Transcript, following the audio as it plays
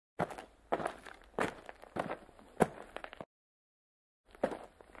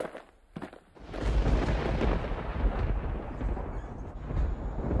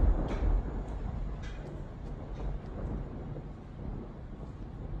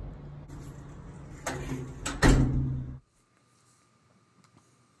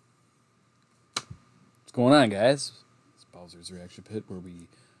What's going on, guys? It's Bowser's Reaction Pit, where we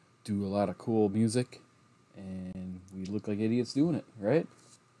do a lot of cool music and we look like idiots doing it, right?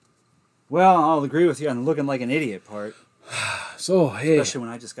 Well, I'll agree with you on the looking like an idiot part. So, hey. Especially when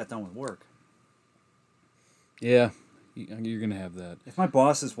I just got done with work. Yeah, you're going to have that. If my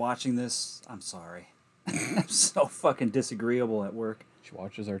boss is watching this, I'm sorry. I'm so fucking disagreeable at work. She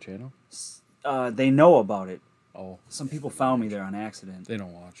watches our channel? They know about it. Oh. Some people found me there on accident. They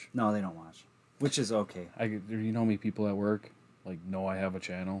don't watch. No, they don't watch. Which is okay. You know how many people at work know I have a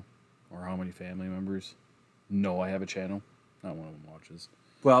channel? Or how many family members know I have a channel? Not one of them watches.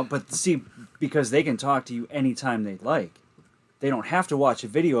 Well, but see, because they can talk to you anytime they'd like. They don't have to watch a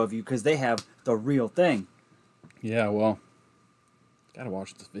video of you because they have the real thing. Yeah, well, gotta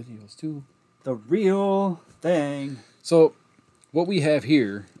watch the videos too. The real thing. So, what we have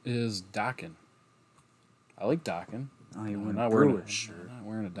here is Dokken. I like Dokken. Oh, you're I'm wearing a Brewers shirt. I'm not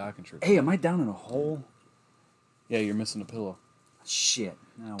wearing a Dokken shirt. Hey, am I down in a hole? Yeah, you're missing a pillow. Shit.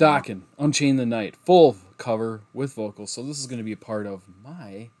 Oh, Dokken, Unchain The Night, full cover with vocals. So this is going to be a part of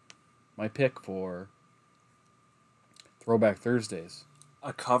my pick for Throwback Thursdays.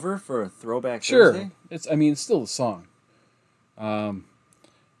 A cover for a Throwback Sure. Thursday? It's still a song.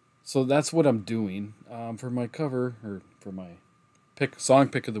 So that's what I'm doing for my cover, or for my song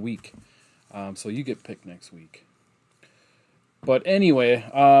pick of the week. So you get picked next week. But anyway,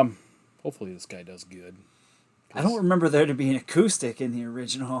 hopefully this guy does good. I don't remember there to be an acoustic in the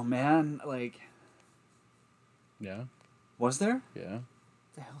original, man. Yeah. Was there? Yeah.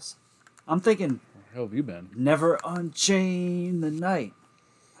 What the hell's... I'm thinking... Where the hell have you been? Never Unchain the Night.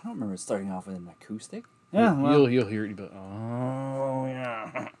 I don't remember it starting off with an acoustic. Yeah, well... You'll hear it, but... Oh,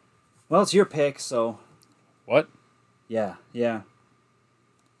 yeah. Well, it's your pick, so... What? Yeah.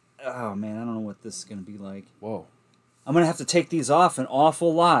 Oh, man, I don't know what this is going to be like. Whoa. I'm going to have to take these off an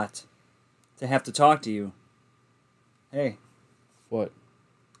awful lot to have to talk to you. Hey. What?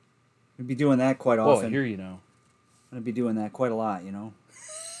 I'm going to be doing that quite often. Oh, I hear you now. I'm going to be doing that quite a lot, you know?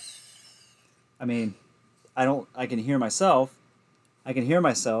 I mean, I can hear myself. I can hear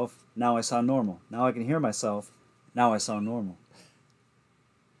myself. Now I sound normal. Now I can hear myself. Now I sound normal.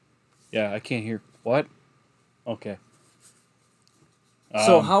 Yeah, I can't hear. What? Okay.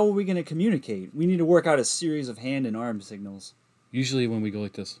 So how are we going to communicate? We need to work out a series of hand and arm signals. Usually when we go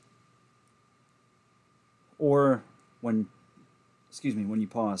like this. Or when you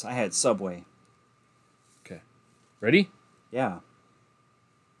pause. I had Subway. Okay. Ready? Yeah.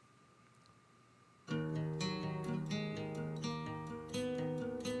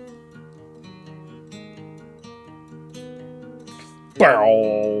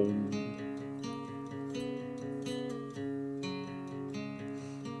 Bow.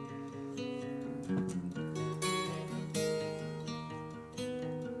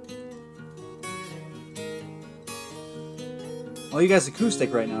 Oh, you guys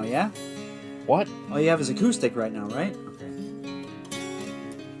acoustic right now, yeah? What? All you have is acoustic right now, right? Okay.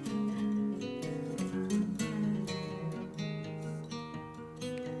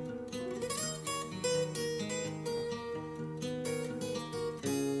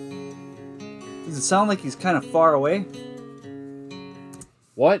 Does it sound like he's kind of far away?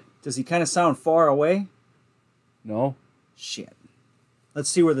 What? Does he kind of sound far away? No. Shit. Let's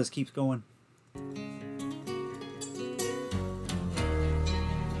see where this keeps going.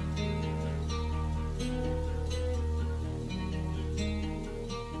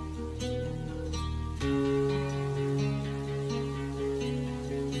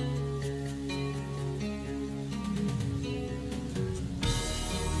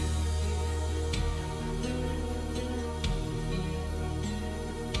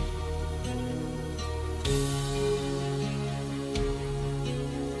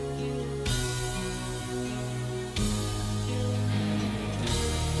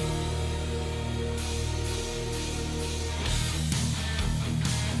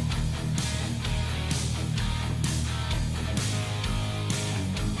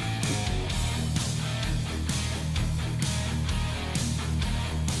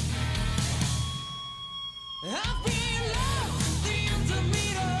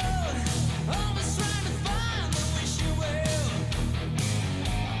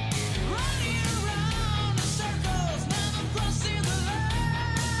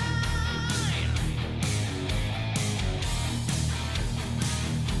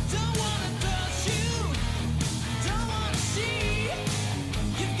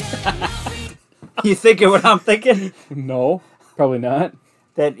 You thinking what I'm thinking? No, probably not.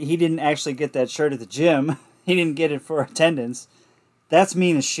 That he didn't actually get that shirt at the gym. He didn't get it for attendance. That's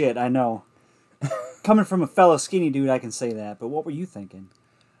mean as shit, I know. Coming from a fellow skinny dude, I can say that. But what were you thinking?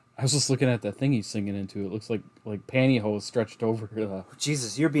 I was just looking at that thing he's singing into. It looks like pantyhose stretched over.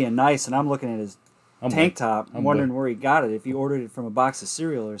 Jesus, you're being nice, and I'm looking at his tank top. I'm wondering where he got it. If he ordered it from a box of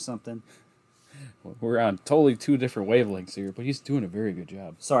cereal or something. We're on totally two different wavelengths here, but he's doing a very good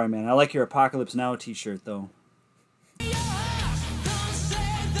job. Sorry, man. I like your Apocalypse Now t-shirt, though.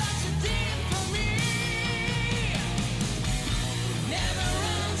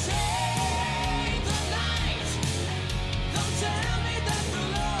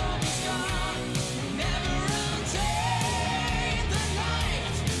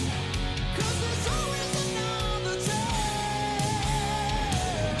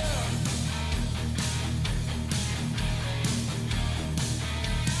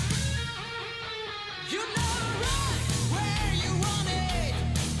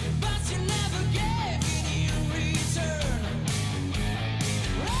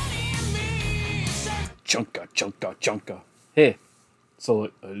 Chunka. Hey,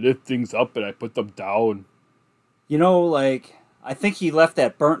 so I lift things up and I put them down. You know, like, I think he left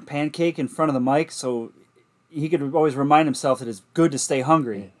that burnt pancake in front of the mic so he could always remind himself that it's good to stay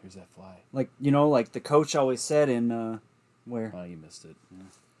hungry. Hey, here's that fly. Like, you know, like the coach always said in, where? Oh, you missed it.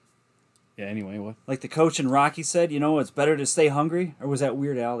 Yeah, anyway, what? Like the coach in Rocky said, you know, it's better to stay hungry? Or was that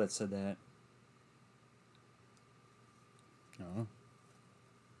Weird Al that said that? No.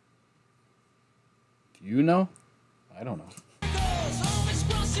 Do you know? I don't know.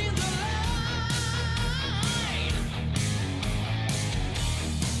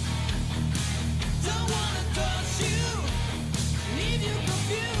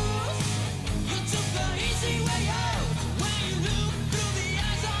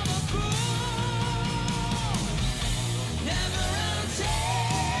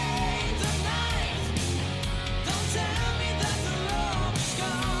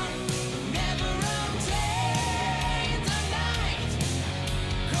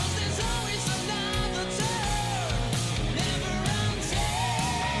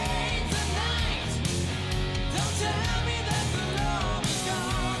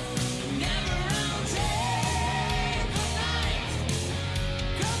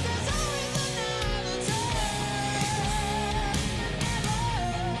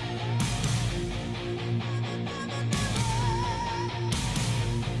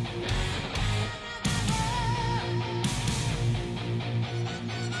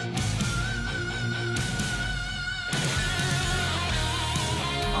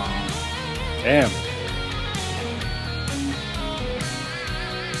 Damn.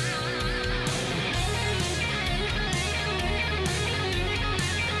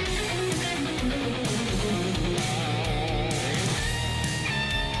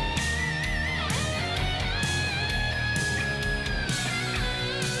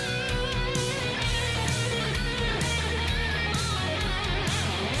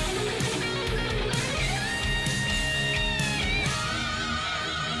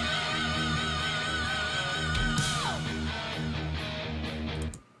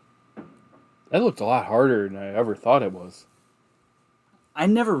 That looked a lot harder than I ever thought it was. I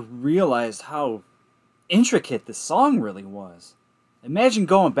never realized how intricate the song really was. Imagine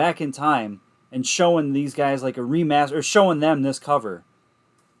going back in time and showing these guys like a remaster, or showing them this cover.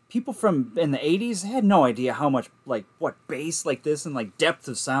 People from in the 80s had no idea how much, like, what bass like this and like depth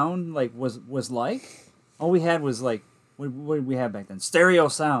of sound like was like. All we had was like, what did we have back then? Stereo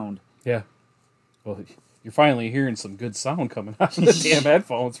sound. Yeah. Well, you're finally hearing some good sound coming out of the damn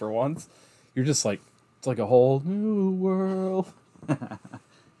headphones for once. You're just like, it's like a whole new world.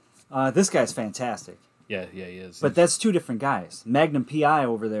 This guy's fantastic. Yeah, he is. But that's two different guys. Magnum P.I.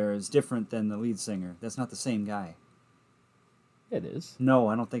 over there is different than the lead singer. That's not the same guy. It is. No,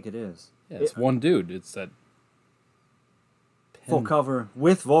 I don't think it is. Yeah, it's one dude. It's that full cover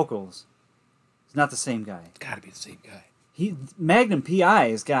with vocals. It's not the same guy. It's got to be the same guy. Magnum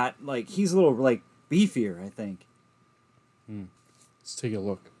P.I. has got, like, he's a little, like, beefier, I think. Let's take a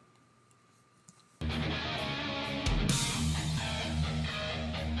look.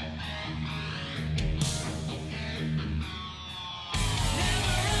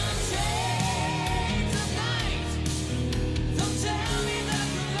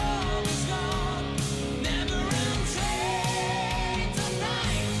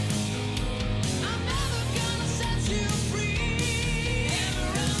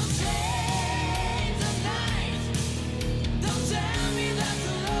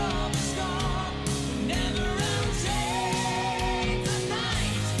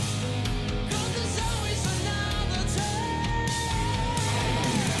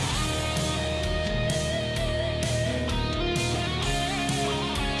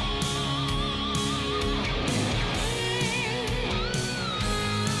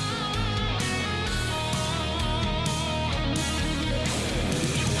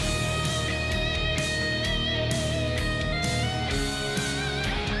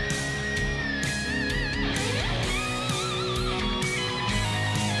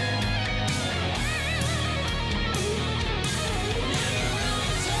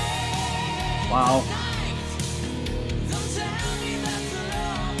 Wow.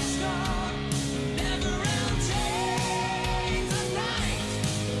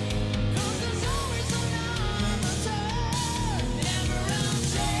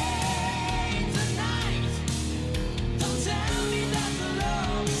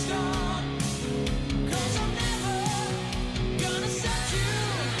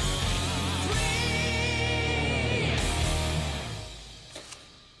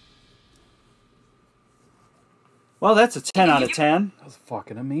 Well, that's a 10 out of 10. That was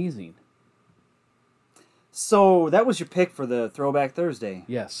fucking amazing. So that was your pick for the Throwback Thursday.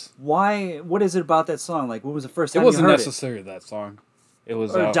 Yes. Why? What is it about that song? Like, what was the first It time wasn't you heard necessarily that song. It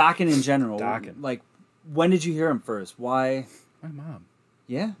was Or Dokken in general. Dokken. Like, when did you hear him first? Why? my mom.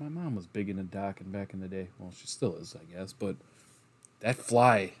 Yeah. My mom was big into Dokken back in the day. Well, she still is, I guess. But that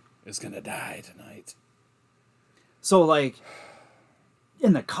fly is gonna die tonight. So, like,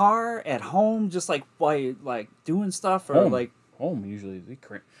 in the car, at home, just like while you like doing stuff, or Home. like Home usually they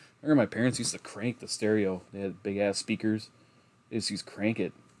crank. I remember my parents used to crank the stereo. They had big ass speakers. They just used to crank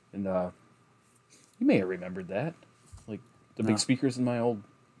it, and you may have remembered that, like the big speakers in my old.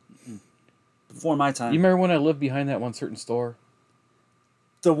 before my time. You remember when I lived behind that one certain store?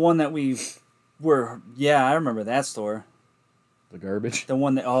 The one that we were, yeah, I remember that store. The garbage. The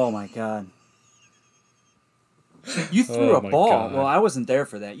one that, oh my god. You threw Oh a my ball. God. Well, I wasn't there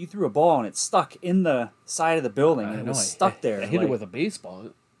for that. You threw a ball and it stuck in the side of the building. And it was stuck there. I hit it with a baseball.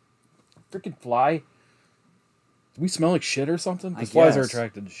 Freaking fly. Do we smell like shit or something? Because flies are guess.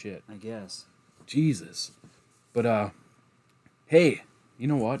 attracted to shit. I guess. Jesus. But, hey, you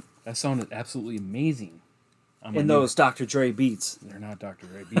know what? That sounded absolutely amazing. In those Dr. Dre beats. They're not Dr.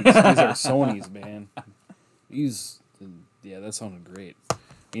 Dre beats. These are Sony's, man. Yeah, that sounded great. I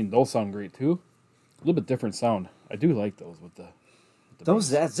mean, those sound great, too. A little bit different sound. I do like those with the bass.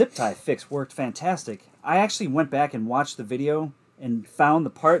 That zip tie fix worked fantastic. I actually went back and watched the video and found the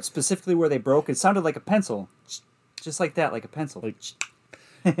part specifically where they broke. It sounded like a pencil. Just like that, like a pencil.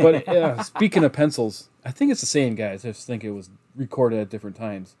 But speaking of pencils, I think it's the same guy. I just think it was recorded at different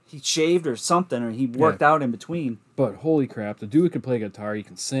times. He shaved or something, or he worked out in between. But holy crap, the dude can play guitar, he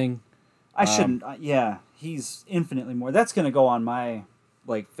can sing. I shouldn't. Yeah, he's infinitely more. That's gonna go on my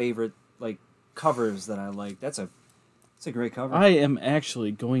favorite covers that I like. That's a great cover. I am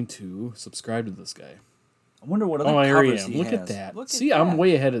actually going to subscribe to this guy. I wonder what other I already covers am. he Look has. at that. Look See, at I'm that.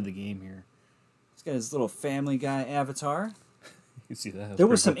 way ahead of the game here. He's got his little Family Guy avatar. You see that? There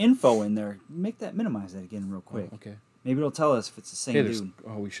was some info in there. Minimize that again real quick. Oh, okay. Maybe it'll tell us if it's the same Hey, dude.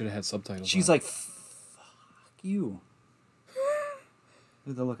 we should have had subtitles. She's on. like, fuck you. Look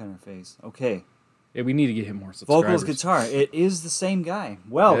at the look on her face. Okay. Yeah, we need to get him more subscribers. Vocals, guitar. It is the same guy.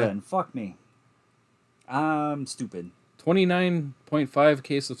 Well Yeah. then, fuck me. I'm stupid.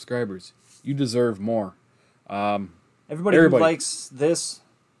 29.5K subscribers. You deserve more. Everybody who likes this,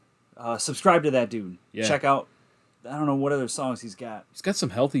 subscribe to that dude. Yeah. Check out, I don't know what other songs he's got. He's got some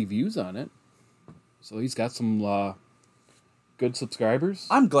healthy views on it. So he's got some good subscribers.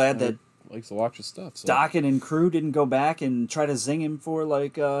 I'm glad that likes to watch his stuff. So. Dokken and crew didn't go back and try to zing him for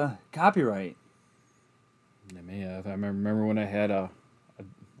copyright. They may have. I remember when I had a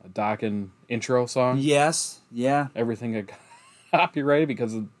Dokken intro song. Yes, yeah. Everything got copyrighted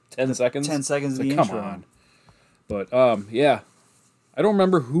because of 10 seconds. 10 seconds of the Come intro. on. But yeah, I don't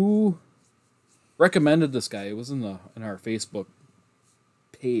remember who recommended this guy. It was in our Facebook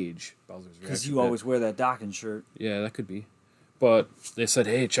page. Bowser's Because Reaction you Pit. always wear that Dokken shirt. Yeah, that could be. But they said,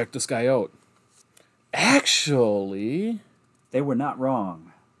 hey, check this guy out. Actually, They were not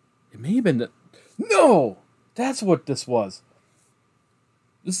wrong. it may have been... No! That's what this was.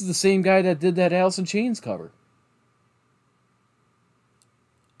 This is the same guy that did that Alice in Chains cover.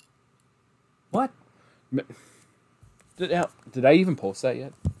 What? Did I even post that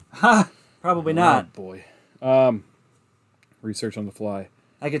yet? Ha! Probably not. Oh, boy. Research on the fly.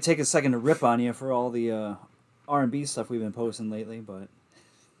 I could take a second to rip on you for all the R&B stuff we've been posting lately, but...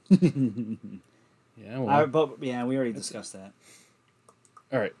 Yeah, well. we already discussed that.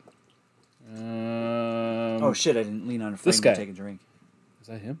 All right. Oh, shit, I didn't lean on a frame this guy. to take a drink. Is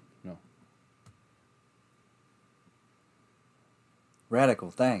that him? No.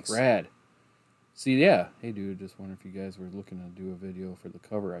 Radical, thanks. Rad. See, yeah. Hey, dude, just wonder if you guys were looking to do a video for the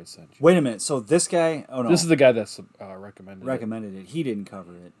cover I sent you. Wait a minute, so this guy... Oh, no. This is the guy that's recommended it. He didn't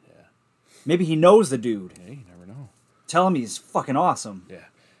cover it. Yeah. Maybe he knows the dude. Hey, you never know. Tell him he's fucking awesome. Yeah.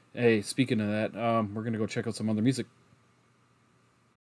 Hey, speaking of that, we're going to go check out some other music.